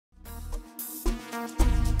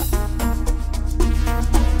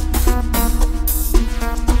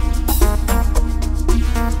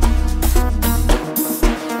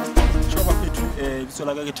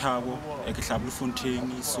magabitla ka ke Thabo ke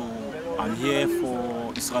Fontaine, so I'm here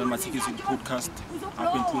for Israel Matseke Zulu podcast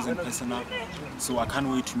up in close and personal, so I can't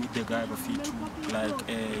wait to meet the guy Bafitu, like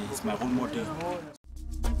he's my role model.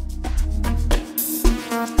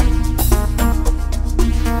 I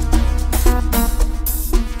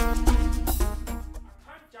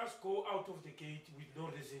can't just go out of the gate with no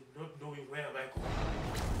reason, not knowing where am I going.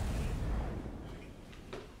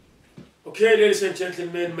 Okay, ladies and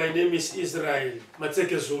gentlemen, my name is Israel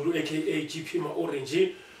Matseke Zulu, aka GP Ma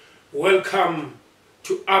Orange. Welcome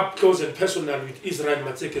to Up Close and Personal with Israel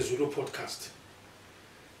Matseke Zulu podcast.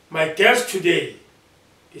 My guest today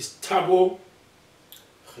is Thabo.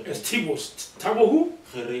 Thabo who?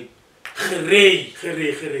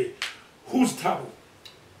 Khereng. Who's Thabo?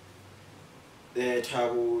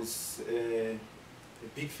 Thabo is a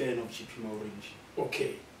big fan of GP Ma Orange.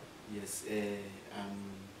 Okay. Yes,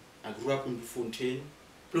 I grew up in Fontaine.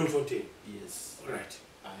 Bloemfontein? Yes. All right.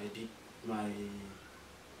 I did my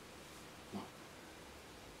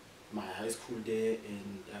high school there,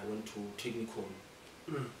 and I went to technical.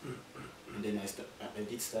 And then I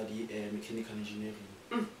did study mechanical engineering.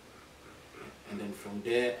 And then from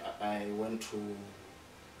there I went to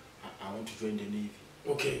join the Navy.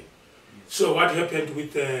 Okay. Yes. So what happened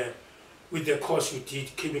with the course you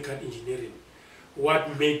did, chemical engineering?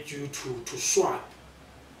 What made you to swap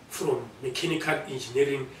from mechanical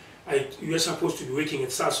engineering? You were supposed to be working at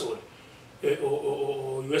Sasol,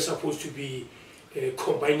 or you were supposed to be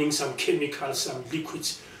combining some chemicals, some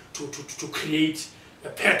liquids to create a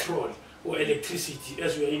petrol or electricity,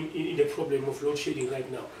 as we are in the problem of load shedding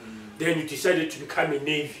right now. Then you decided to become a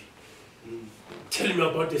Navy. Tell me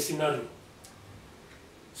about the scenario.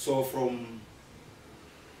 So from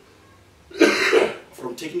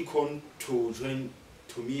Technicon to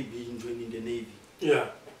me joining the Navy. Yeah.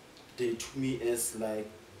 They took me as like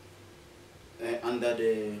under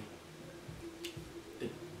the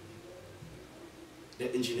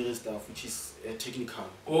engineering staff, which is technical.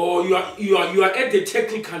 Oh, you are at the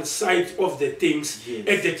technical side of the things. Yes.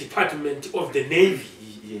 At the department of the Navy.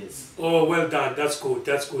 Yes. Oh, well done. That's good.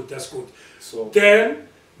 So then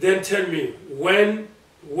tell me, when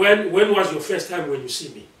was your first time when you see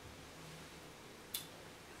me?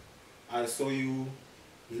 I saw you.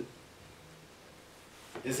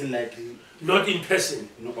 Isn't like not in person.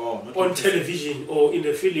 No, not on television or in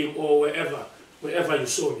the film or wherever you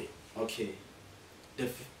saw me. Okay. The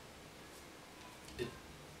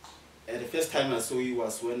first time I saw you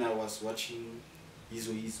was when I was watching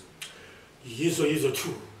Izo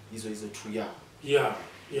 2. Izo 2, yeah.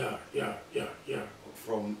 Yeah.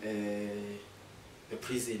 From the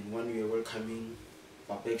prison when we were welcoming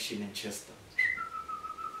Babekshi and Chester.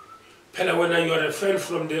 Pella, when you are a fan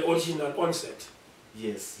from the original onset.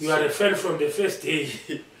 Yes. You are a fan from the first day,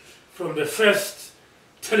 from the first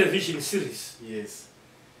television series. Yes.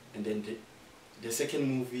 And then the second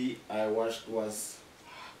movie I watched was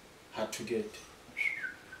Hard to Get.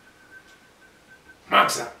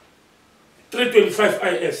 Maxa. 325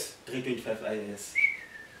 IS. 325 IS.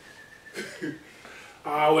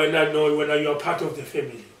 When I know when you are part of the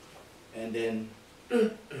family. And then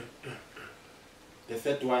the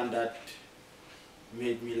third one that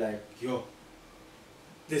made me like, yo,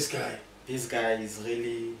 this guy is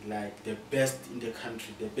really like the best in the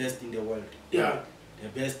country, the best in the world. Yeah. The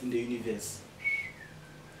best in the universe.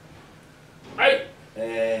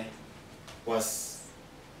 Was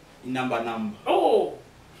in number. Oh,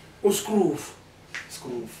 Usgroove.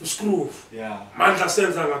 Yeah. Mandla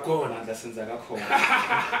senza ngakhona.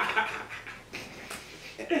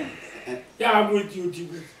 Yeah, I'm with you.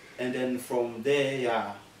 And then from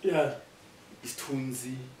there, yeah. It's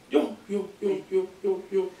Tunzi. Yo.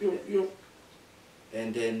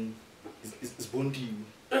 And then it's Bondi.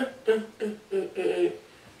 The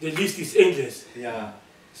list is endless. Yeah.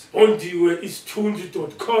 Bondi is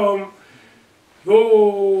tunzi.com.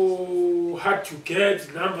 Yo, hard to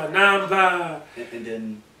get, number. And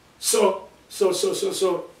then so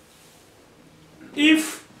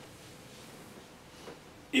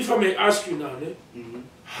if I may ask you now,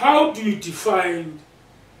 how do you define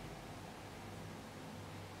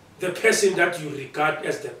the person that you regard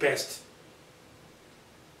as the best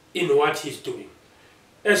in what he's doing?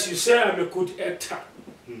 As you say, I'm a good actor,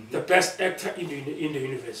 the best actor in the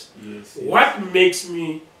universe. Yes. What makes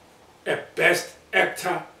me a best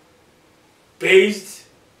actor based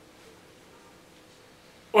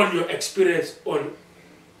on your experience, on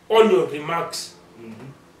your remarks?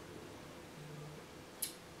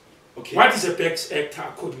 Okay. What is a best actor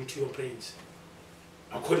according to your brains?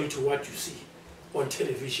 According to what you see on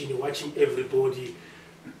television, watching everybody,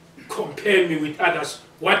 compare me with others.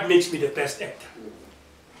 What makes me the best actor?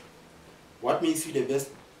 what makes you the best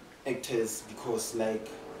actors? Because like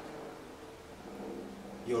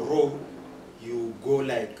your role, you go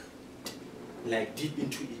like deep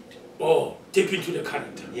into it. Oh, deep into the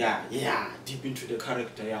character. Yeah, deep into the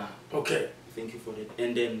character. Yeah. Okay. Thank you for that.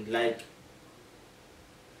 And then like,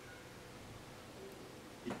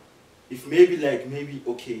 if maybe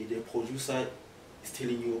okay, the producer is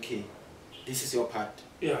telling you, okay, this is your part.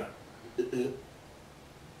 Yeah.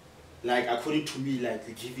 Like according to me, like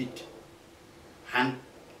you give it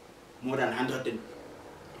more than 110%.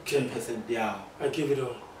 Yeah. I give it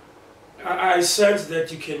all. I sense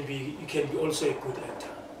that you can be also a good actor,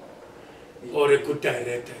 or a good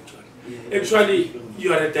director. Actually,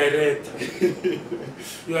 you are a director.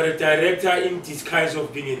 You are a director in disguise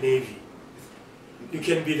of being a Navy. You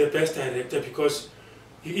can be the best director because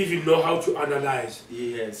you even know how to analyze.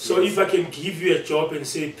 Yes. So if I can give you a job and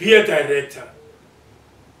say, be a director,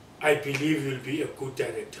 I believe you'll be a good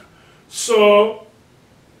director. So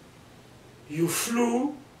you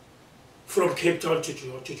flew from Cape Town to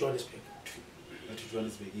Johannesburg. To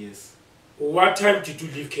Johannesburg, yes. What time did you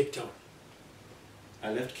leave Cape Town?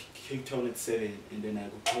 I left Cape Town at 7 and then I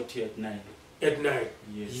got here at 9. At 9?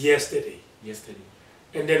 Yes. Yesterday? Yesterday.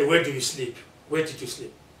 And then where do you sleep? Where did you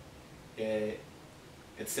sleep? At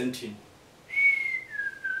Sentin.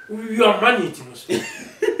 You are money, you must sleep.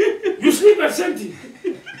 You sleep at Sentin?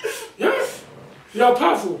 Yeah? You are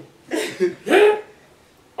powerful. Yeah?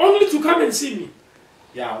 Only to come and see me.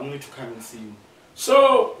 Yeah, only to come and see you.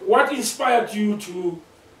 So, what inspired you to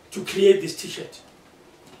create this t-shirt?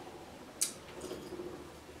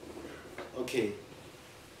 Okay.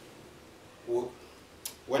 Well,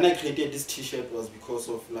 when I created this t-shirt was because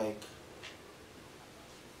of like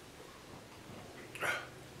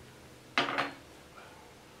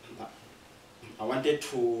I wanted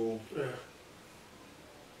to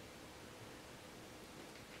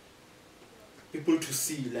people to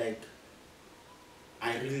see like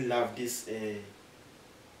I really love this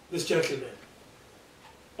this gentleman.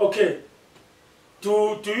 Okay.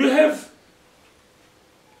 Do you have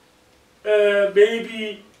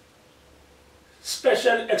maybe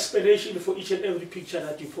special explanation for each and every picture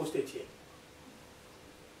that you posted here?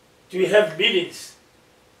 Do you have meanings?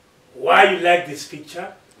 Why you like this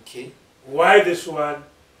picture? Okay. Why this one?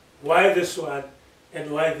 Why this one?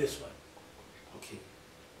 And why this one? Okay.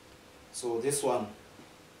 So this one,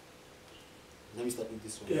 let me start with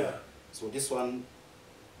this one. Yeah. So this one,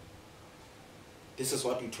 this is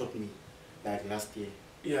what you taught me like last year.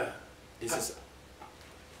 Yeah. This is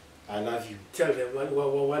I love you. Tell them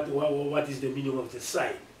what is the meaning of the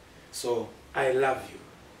sign. So I love you.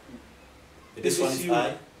 This one is you.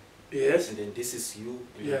 I. Yes. And then this is you.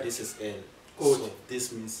 And yeah. then this is L. Good. So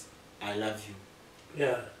this means I love you.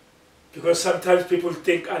 Yeah. Because sometimes people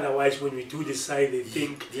think otherwise when we do the sign. They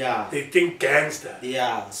think they think gangster.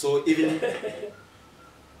 Yeah. So even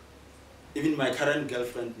even my current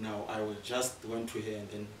girlfriend now, I will just went to her and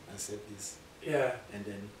then I said this. Yeah. And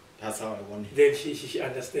then that's how I want it. Then she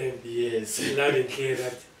understands. Yes. Loud and clear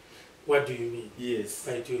that what do you mean? Yes.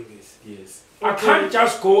 By doing this. Yes. I can't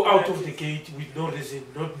just go out of the gate with no reason,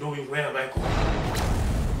 not knowing where am I going.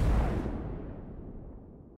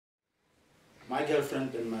 My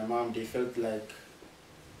girlfriend and my mom, they felt like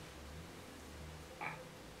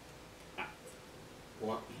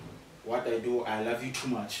what I do, I love you too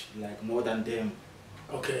much, like more than them.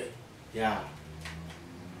 Okay. Yeah.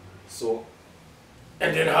 So.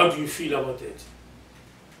 And then how do you feel about it?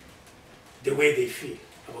 The way they feel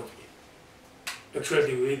about me.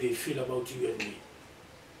 Actually, the way they feel about you and me.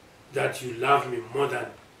 That you love me more than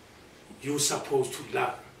you're supposed to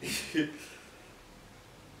love.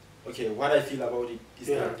 Okay, what I feel about it is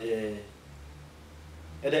that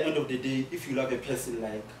at the end of the day, if you love a person,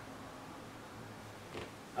 like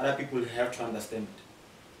other people have to understand.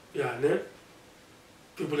 Yeah, no?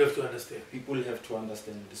 People have to understand. People have to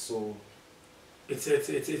understand. So it's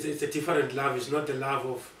a different love. It's not the love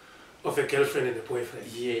of a girlfriend and a boyfriend.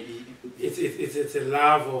 Yeah, it's a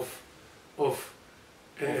love of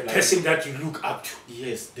a person that you look up to.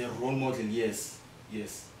 Yes, the role model. Yes,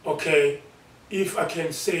 yes. Okay, if I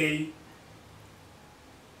can say,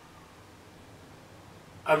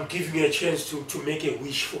 I'm giving you a chance to make a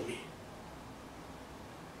wish for me.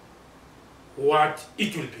 What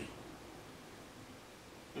it will be?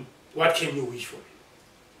 What can you wish for me?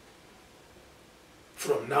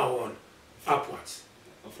 From now on, upwards.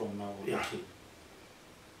 From now on, yeah. Okay.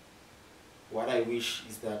 What I wish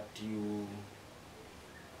is that you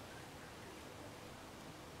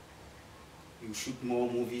shoot more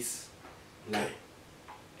movies, like, okay.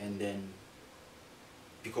 And then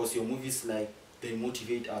because your movies, like, they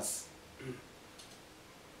motivate us.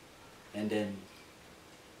 And then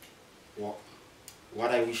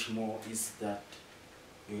what I wish more is that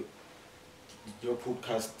your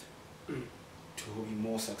podcast to be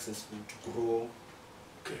more successful, to grow,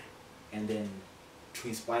 and then to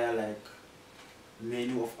inspire like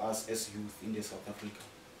many of us as youth in the South Africa.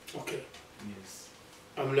 Okay. Yes.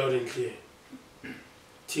 I'm loud and clear.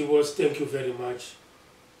 T-Wars, thank you very much.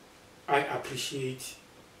 I appreciate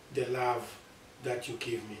the love that you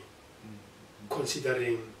give me,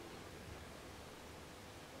 considering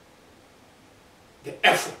the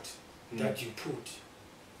effort that you put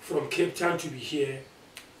from Cape Town to be here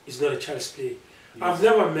is not a child's play. Yes. I've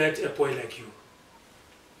never met a boy like you.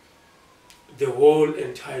 The whole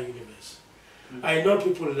entire universe. I know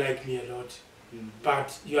people like me a lot,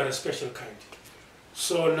 but you are a special kind.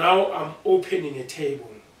 So now I'm opening a table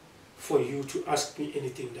for you to ask me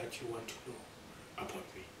anything that you want to know about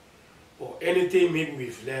me. Or anything maybe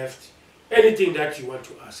we've left, anything that you want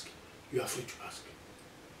to ask, you are free to ask.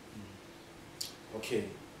 Okay.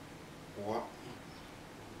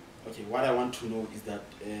 What I want to know is that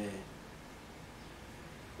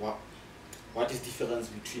what is the difference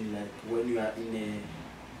between like when you are in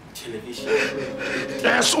a television?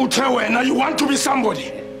 Yes, Utewe, now you want to be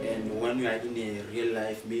somebody. And when you are in a real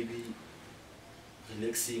life, maybe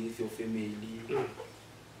relaxing with your family.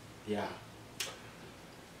 Yeah.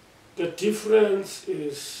 The difference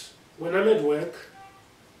is when I'm at work,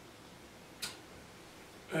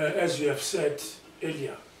 as we have said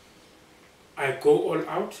earlier, I go all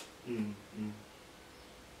out.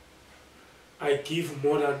 I give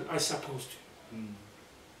more than I'm supposed to.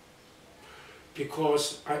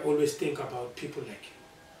 Because I always think about people like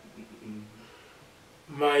you.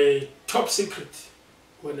 My top secret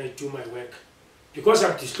when I do my work, because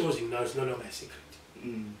I'm disclosing now, it's no longer a secret.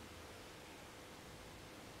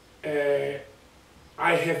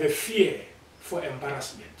 I have a fear for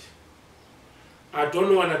embarrassment. I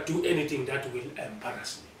don't want to do anything that will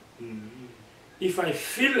embarrass me. If I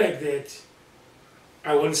feel like that,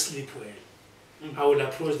 I won't sleep well. I will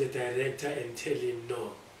approach the director and tell him,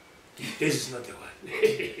 no, this is not the one.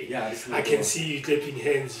 Yeah, I can see you clapping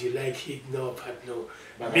hands, you like it, no, but no.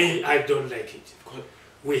 Me, I don't like it.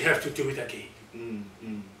 We have to do it again.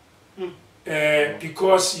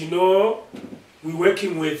 Because, you know, we're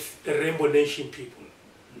working with the Rainbow Nation people.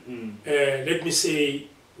 Let me say,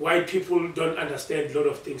 white people don't understand a lot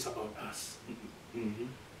of things about us.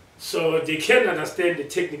 So they can understand the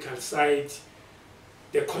technical side,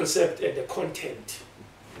 the concept and the content.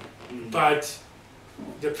 But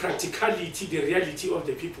the practicality, the reality of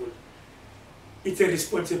the people, it's a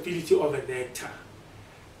responsibility of an actor.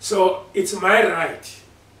 So it's my right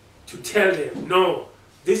to tell them, no,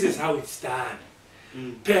 this is how it's done.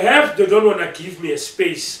 Perhaps they don't want to give me a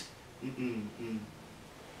space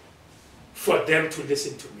for them to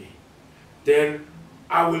listen to me. Then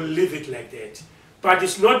I will leave it like that. But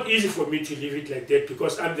it's not easy for me to leave it like that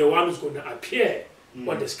because I'm the one who's going to appear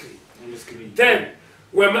on the screen. Then,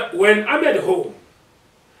 when I'm at home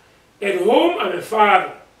I'm a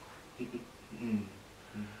father.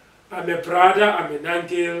 I'm a brother, I'm an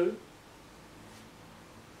uncle.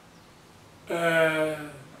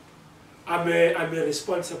 I'm a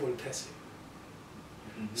responsible person.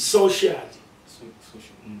 Socially.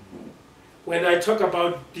 When I talk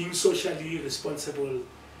about being socially responsible,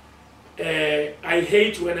 I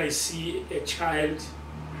hate when I see a child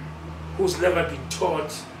who's never been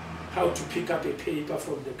taught how to pick up a paper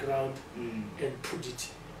from the ground and put it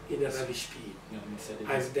in a rubbish bin.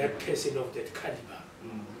 I'm that person of that caliber.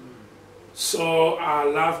 So I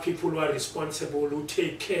love people who are responsible, who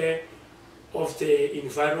take care of the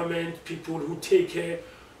environment, people who take care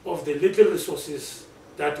of the little resources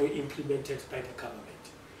that were implemented by the government.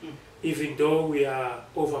 Even though we are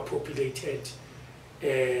overpopulated,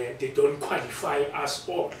 they don't qualify us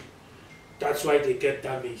all. That's why they get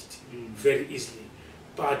damaged very easily.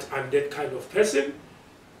 But I'm that kind of person.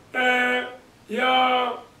 I'm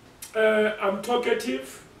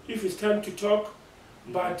talkative if it's time to talk,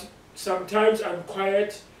 but sometimes I'm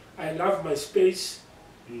quiet. I love my space.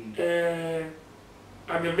 I'm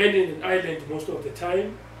a man in an island most of the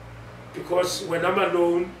time, because when I'm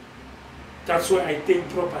alone, that's where I think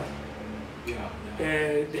properly.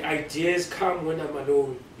 The ideas come when I'm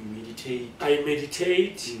alone. You meditate. I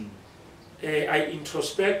meditate. I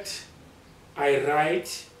introspect. I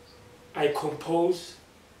write. I compose.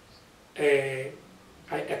 I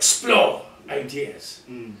explore ideas.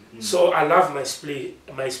 So I love my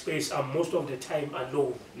space. I'm most of the time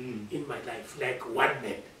alone in my life, like one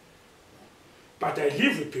man. But I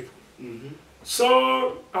live with people.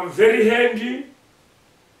 So I'm very handy.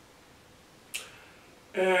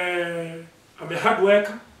 I'm a hard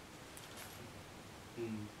worker.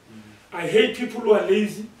 I hate people who are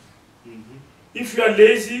lazy. If you are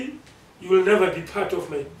lazy, you will never be part of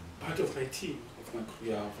my team.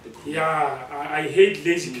 Yeah, I hate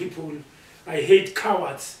lazy people. I hate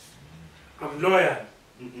cowards. I'm loyal.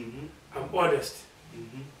 I'm honest.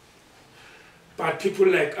 But people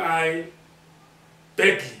like I,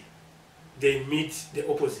 badly, they meet the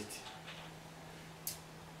opposite.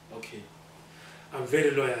 Okay. I'm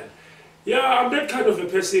very loyal. Yeah, I'm that kind of a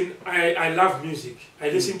person. I love music. I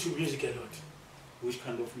listen to music a lot. Which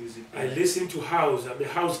kind of music? I listen to house. I'm a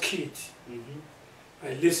house kid.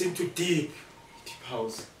 I listen to deep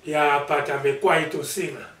house. Yeah, but I'm a kwaito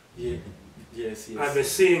singer. Yeah. Yes, yes. I'm a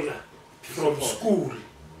singer from school.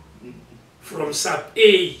 From sub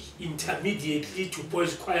A, intermediately to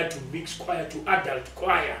boys choir, to mixed choir, to adult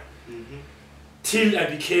choir. Till I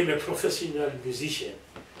became a professional musician.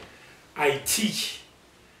 I teach.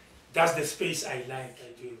 That's the space I like.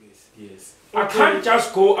 I do this. Yes. I can't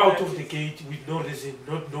just go out of the gate with no reason,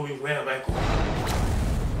 not knowing where am I going.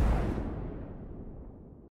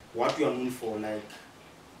 What you are known for, like,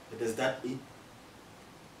 there's that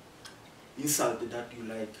insult that you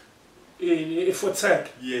like. Futsal.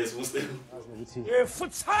 Yes, what's that?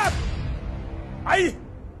 Futsal! Aye!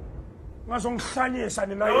 No,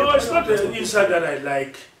 it's not the insult that I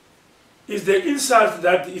like. It's the insult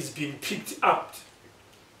that is being picked up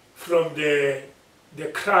from the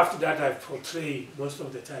craft that I portray most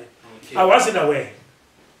of the time. Okay. I wasn't aware.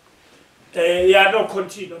 Yeah, no,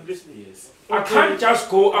 continue. I'm listening. Yes. I can't just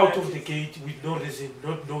go out of the gate with no reason,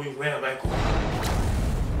 not knowing where am I going.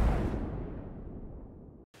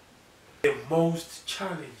 The most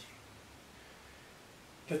challenging,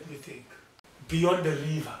 let me think, Beyond the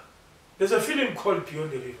River. There's a film called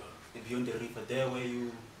Beyond the River. Beyond the River, there where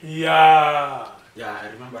you... Yeah. Yeah, I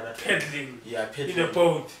remember that. Paddling. Yeah, paddling. In a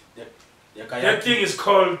boat. Yeah, that thing is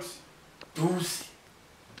called Doozy.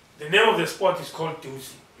 The name of the sport is called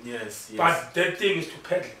Doozy. Yes, yes. But that thing is to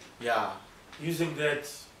paddle. Yeah. Using that,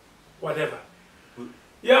 whatever.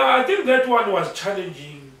 Yeah, I think that one was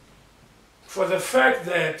challenging for the fact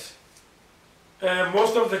that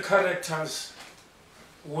most of the characters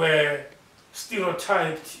were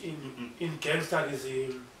stereotyped in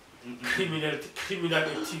gangsterism, criminal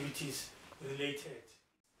activities related.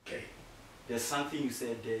 Okay. There's something you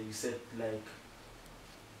said there. You said like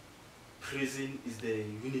prison is the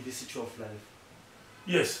university of life.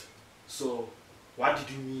 Yes. So what did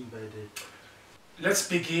you mean by that? Let's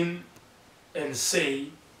begin and say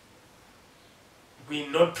we're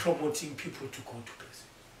not promoting people to go to prison.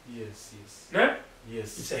 Yes, yes. No?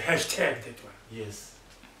 Yes. It's a hashtag, that one. Yes.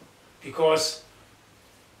 Because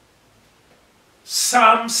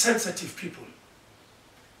some sensitive people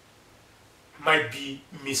might be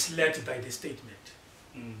misled by the statement.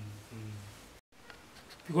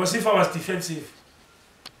 Because if I was defensive,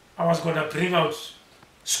 I was going to bring out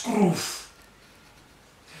Scroof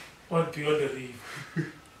on Beyond the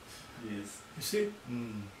River. Yes. You see?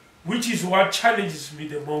 Which is what challenges me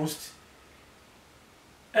the most.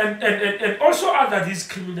 And also other these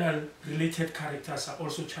criminal related characters are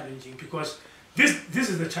also challenging because this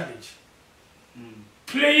is the challenge.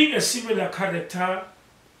 Playing a similar character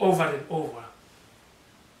over and over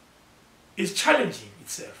is challenging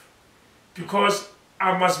itself because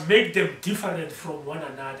I must make them different from one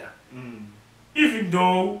another. Even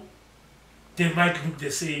though they might look the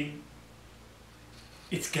same,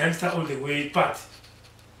 it's gangster all the way, but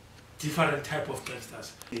different type of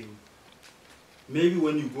gangsters. Maybe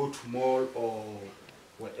when you go to mall or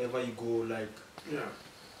wherever you go, like,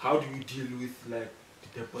 how do you deal with like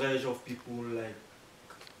the pressure of people like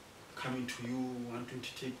coming to you, wanting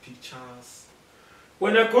to take pictures?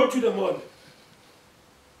 When I go to the mall,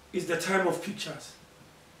 it's the time of pictures.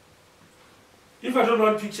 If I don't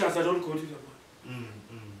want pictures, I don't go to the mall.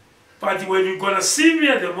 But when you're gonna see me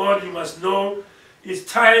at the mall, you must know it's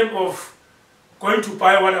time of going to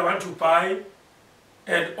buy what I want to buy,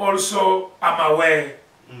 and also I'm aware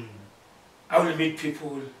I will meet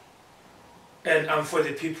people, and I'm for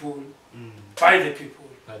the people, by the people.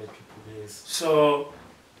 By the people, yes. So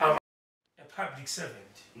I'm a public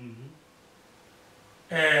servant,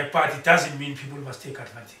 but it doesn't mean people must take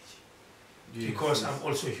advantage. Because I'm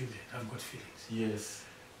also human, I've got feelings. Yes.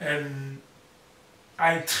 And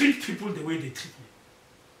I treat people the way they treat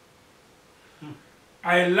me.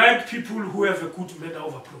 I like people who have a good manner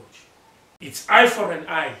of approach. It's eye for an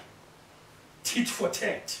eye, tit for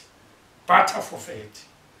tat, butter for fat.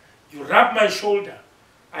 You rub my shoulder,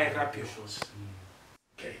 I rub your shoulder.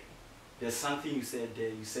 Okay. There's something you said there.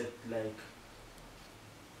 You said like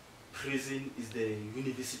prison is the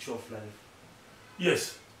university of life.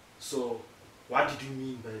 Yes. So what did you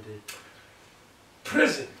mean by that?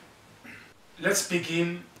 Prison let's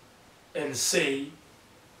begin and say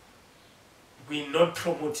we're not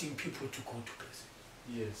promoting people to go to prison.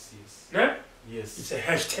 Yes, yes. No? Yes. It's a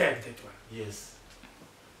hashtag, that one. Yes.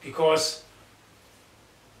 Because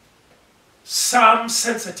some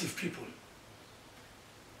sensitive people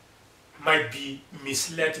might be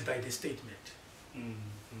misled by the statement.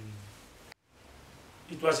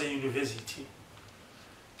 It was a university.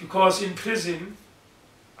 Because in prison,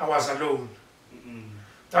 I was alone.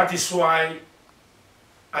 That is why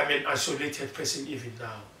I'm an isolated person even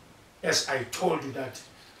now. As I told you that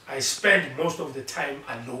I spend most of the time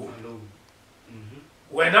alone.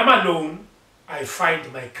 When I'm alone, I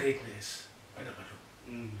find my greatness when I'm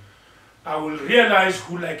alone. I will realize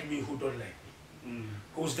who like me, who don't like me.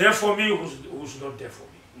 Who's there for me, who's not there for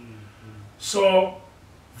me. So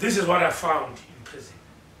this is what I found in prison.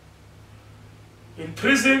 In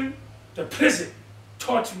prison, the prison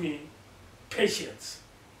taught me patience.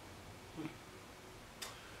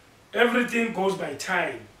 Everything goes by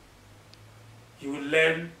time. You will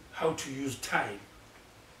learn how to use time.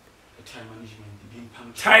 Time management, being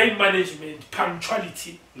punctual. Time management,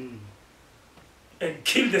 punctuality, and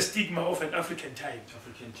kill the stigma of an African time.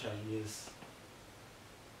 African time, yes.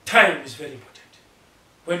 Time is very important.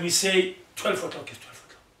 When we say 12 o'clock is 12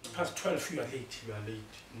 o'clock, past 12 you are late. You are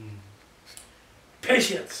late.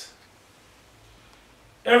 Patience.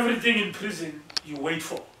 Everything in prison you wait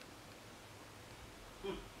for.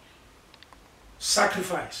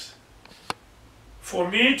 Sacrifice. For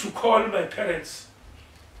me to call my parents,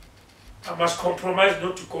 I must compromise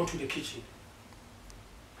not to go to the kitchen.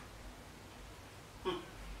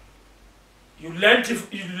 You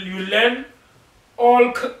learn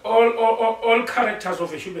all characters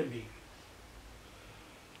of a human being.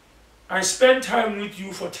 I spent time with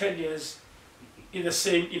you for 10 years in the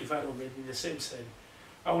same environment, in the same setting.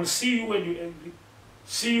 I will see you when you're angry,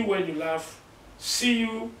 see you when you laugh, see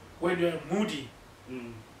you when you're moody.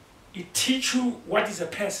 It teaches you what is a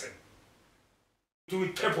person. Do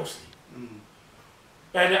it purposely.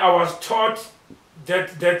 And I was taught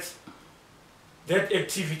that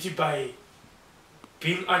activity by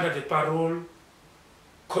being under the parole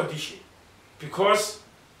condition, because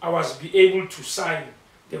I was be able to sign.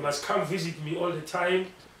 They must come visit me all the time.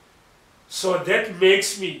 So that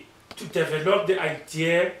makes me to develop the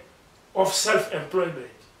idea of self-employment.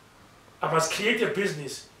 I must create a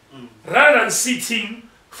business rather than sitting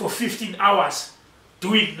for 15 hours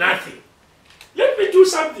doing nothing. Let me do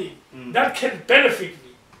something that can benefit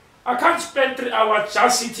me. I can't spend 3 hours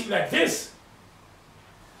just sitting like this.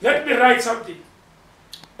 Let me write something.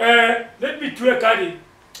 Let me do a garden.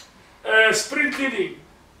 Spring cleaning.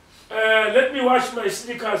 Let me wash my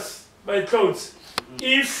sneakers, my clothes.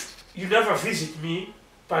 If you never visit me,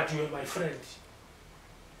 but you are my friend,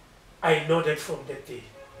 I know that from that day.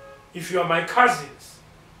 If you are my cousins,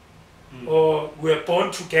 or we were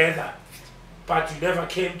born together, but you never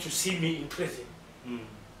came to see me in prison,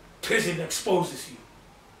 prison exposes you.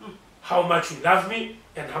 How much you love me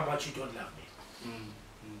and how much you don't love me.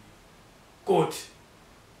 Good.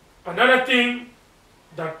 Another thing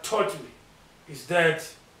that taught me is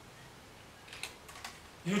that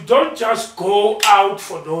you don't just go out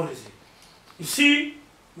for no reason. You see,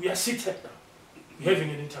 we are seated now. We're having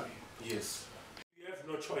an interview. Yes. We have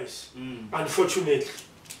no choice. Unfortunately,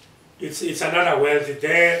 it's another world.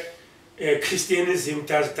 There, Christianism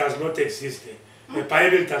does not exist there. The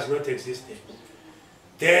Bible does not exist there.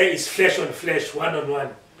 There is flesh on flesh, one on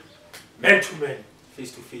one, man to man,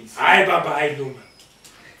 face to face. I Baba, I Luma.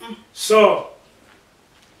 So,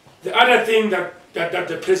 the other thing that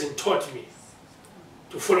the president taught me,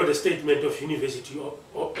 to follow the statement of University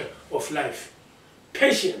of Life,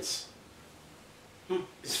 patience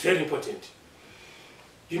is very important.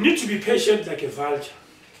 You need to be patient like a vulture.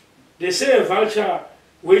 They say a vulture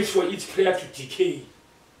waits for its prey to decay.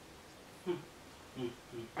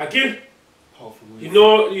 Again, you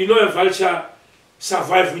know a vulture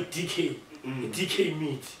survives with decay, decay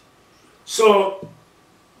meat. So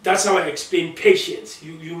that's how I explain patience.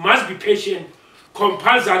 You must be patient,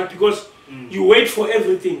 compulsory, because you wait for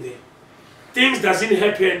everything there. Things doesn't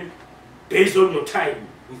happen based on your time.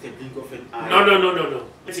 With a blink of an eye. No.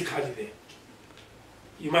 Basically there.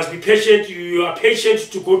 You must be patient. You are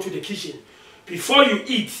patient to go to the kitchen. Before you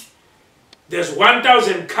eat, there's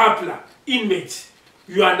 1,000 Kapla inmates.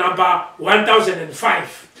 You are number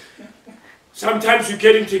 1,005. Sometimes you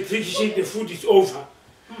get into the kitchen, the food is over.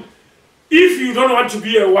 If you don't want to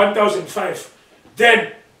be a 1,005,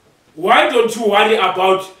 then why don't you worry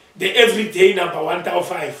about the everyday number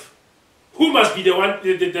 1,005? Who must be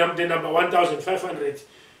the number 1,500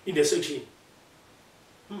 in the section?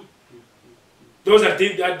 Those are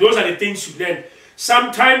the things you learn.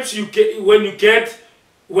 Sometimes you get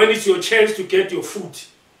when it's your chance to get your food,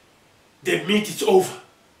 the meat is over.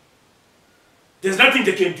 There's nothing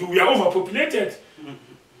they can do. We are overpopulated.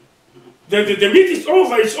 The meat is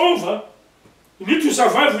over. It's over. You need to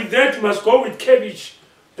survive with that. You must go with cabbage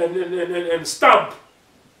and stump.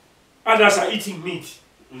 Others are eating meat.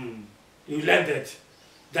 You learn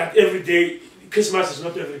that every day. Christmas is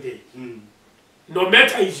not every day. No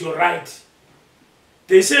matter is your right.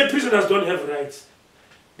 They say prisoners don't have rights.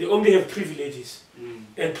 They only have privileges.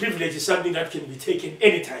 And privilege is something that can be taken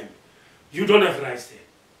anytime. You don't have rights there.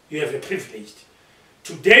 You have a privilege.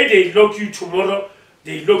 Today they lock you, tomorrow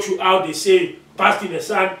they lock you out, they say bask in the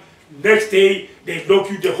sun. Next day they lock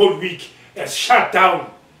you the whole week as shut down.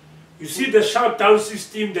 You see the shutdown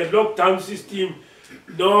system, the lockdown system,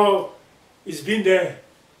 no, it's been there.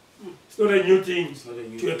 It's not a new thing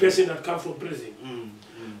to a person that comes from prison.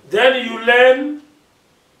 Then you learn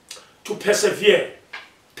to persevere.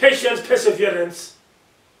 Patience, perseverance,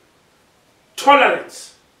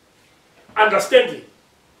 tolerance, understanding.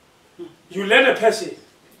 You learn a person,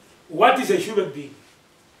 what is a human being?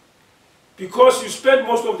 Because you spend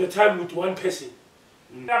most of the time with one person.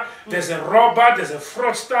 There's a robber, there's a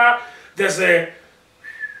fraudster, there's a...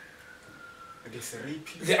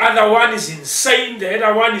 The other one is insane, the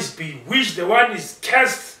other one is bewitched, the one is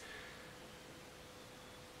cursed.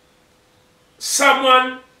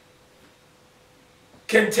 Someone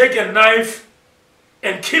can take a knife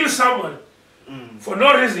and kill someone for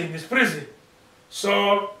no reason in prison.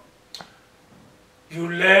 So you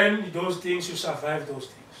learn those things, you survive those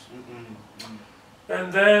things.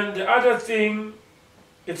 And then the other thing,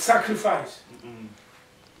 it's sacrifice.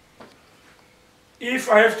 If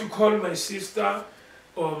I have to call my sister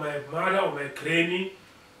or my mother or my granny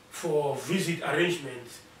for visit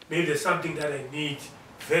arrangements, maybe there's something that I need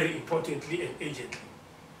very importantly and urgently.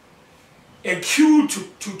 A cue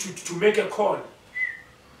to make a call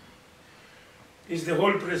is the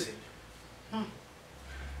whole prison.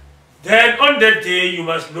 Then on that day you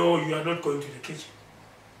must know you are not going to the kitchen.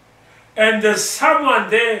 And there's someone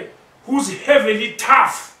there who's heavily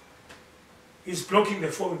tough. He's blocking the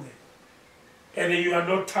phone there. And you are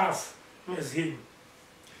not tough as him.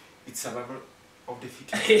 It's survival of the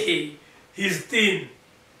fittest. He's thin.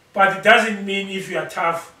 But it doesn't mean if you are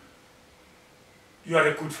tough, you are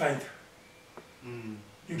a good fighter.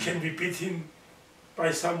 You can be beaten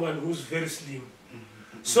by someone who's very slim.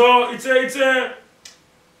 So it's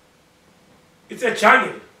a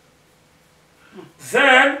jungle.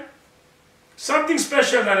 Then something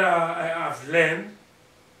special that I've learned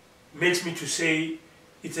makes me to say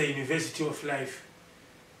it's a university of life.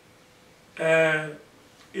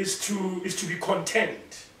 Is to be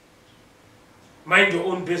content, mind your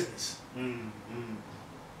own business, and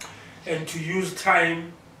to use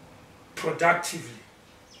time productively.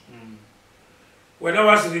 When I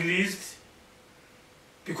was released,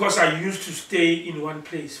 because I used to stay in one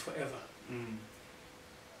place forever,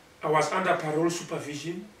 I was under parole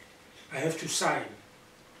supervision. I have to sign.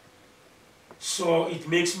 So it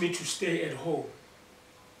makes me to stay at home.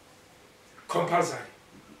 Compulsory.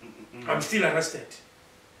 I'm still arrested.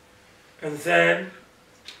 And then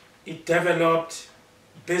it developed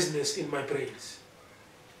business in my brains.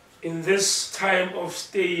 In this time of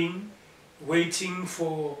staying, waiting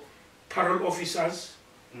for parole officers,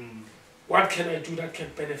 what can I do that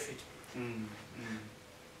can benefit me?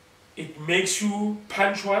 It makes you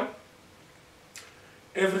punctual.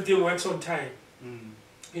 Everything works on time.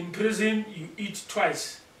 In prison, you eat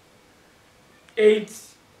twice. 8,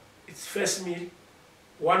 it's first meal.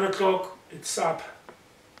 1 o'clock, it's supper.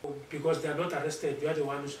 Because they are not arrested, you are the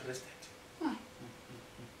one who's arrested.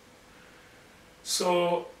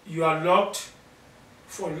 So you are locked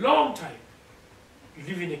for a long time. You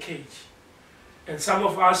live in a cage. And some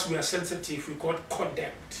of us, we are sensitive, we got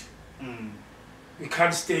condemned. We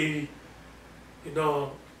can't stay,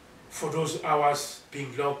 for those hours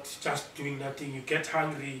being locked, just doing nothing. You get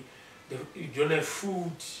hungry, you don't have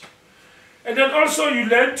food. And then also you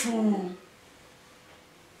learn to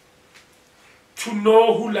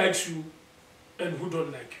know who likes you and who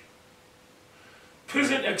don't like you.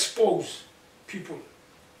 Prison expose people.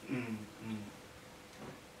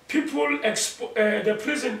 The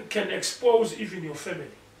prison can expose even your family.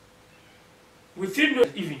 Within,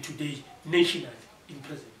 even today, nationally, in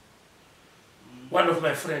prison. One of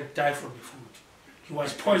my friends died from the food. He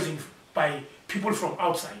was poisoned by people from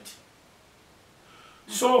outside.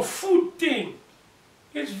 So food thing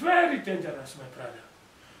is very dangerous, my brother.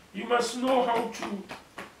 You must know how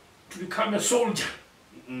to become a soldier.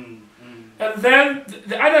 And then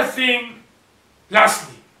the other thing,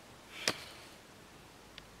 lastly,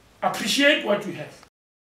 Appreciate what you have.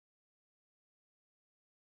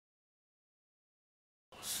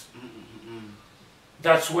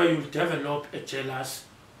 That's where you'll develop a jealous,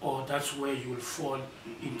 or that's where you'll fall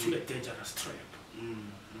into a dangerous trap.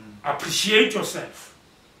 Appreciate yourself.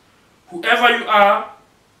 Whoever you are,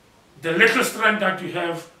 the little strength that you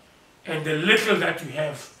have and the little that you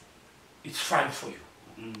have, it's fine for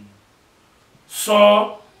you.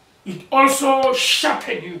 So it also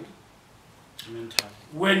sharpens you.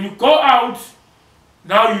 When you go out,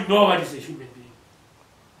 now you know what is a human being.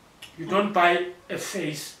 You don't buy a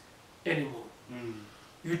face anymore.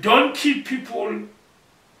 You don't keep people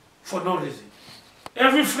for no reason.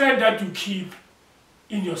 Every friend that you keep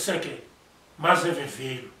in your circle must have a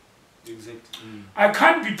value. Exactly. I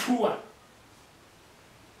can't be poor,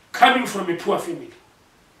 coming from a poor family,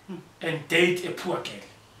 and date a poor girl,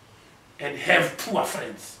 and have poor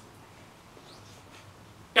friends.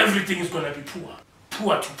 Everything is going to be poor.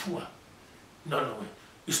 Poor to poor. No.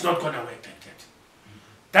 It's not going to work like that.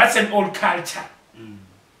 That's an old culture.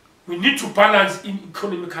 We need to balance in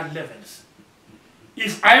economical levels.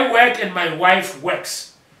 If I work and my wife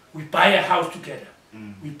works, we buy a house together.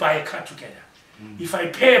 We buy a car together. If I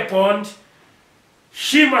pay a bond,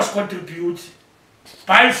 she must contribute,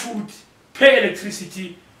 buy food, pay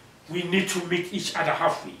electricity. We need to meet each other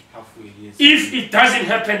halfway. Halfway, yes. If it doesn't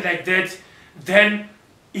happen like that, then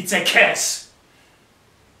it's a curse.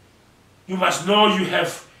 You must know you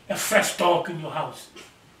have a first dog in your house.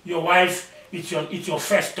 Your wife, it's your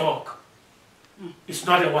first dog. It's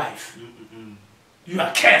not a wife. You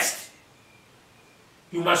are cursed.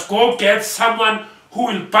 You must go get someone who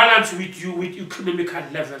will balance with you with economical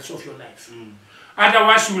levels of your life.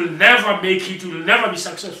 Otherwise, you will never make it. You will never be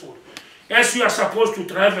successful. As you are supposed to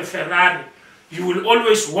drive a Ferrari, you will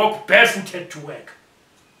always walk barefooted to work.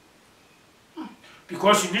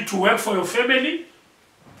 Because you need to work for your family,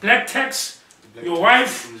 black tax, your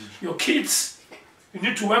wife, your kids. You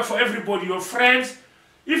need to work for everybody, your friends.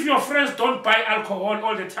 If your friends don't buy alcohol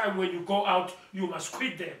all the time when you go out, you must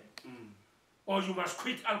quit them. Or you must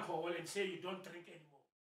quit alcohol and say you don't drink anymore.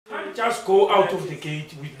 You can't just go out of the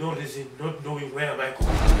gate with no reason, not knowing where am I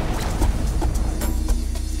going.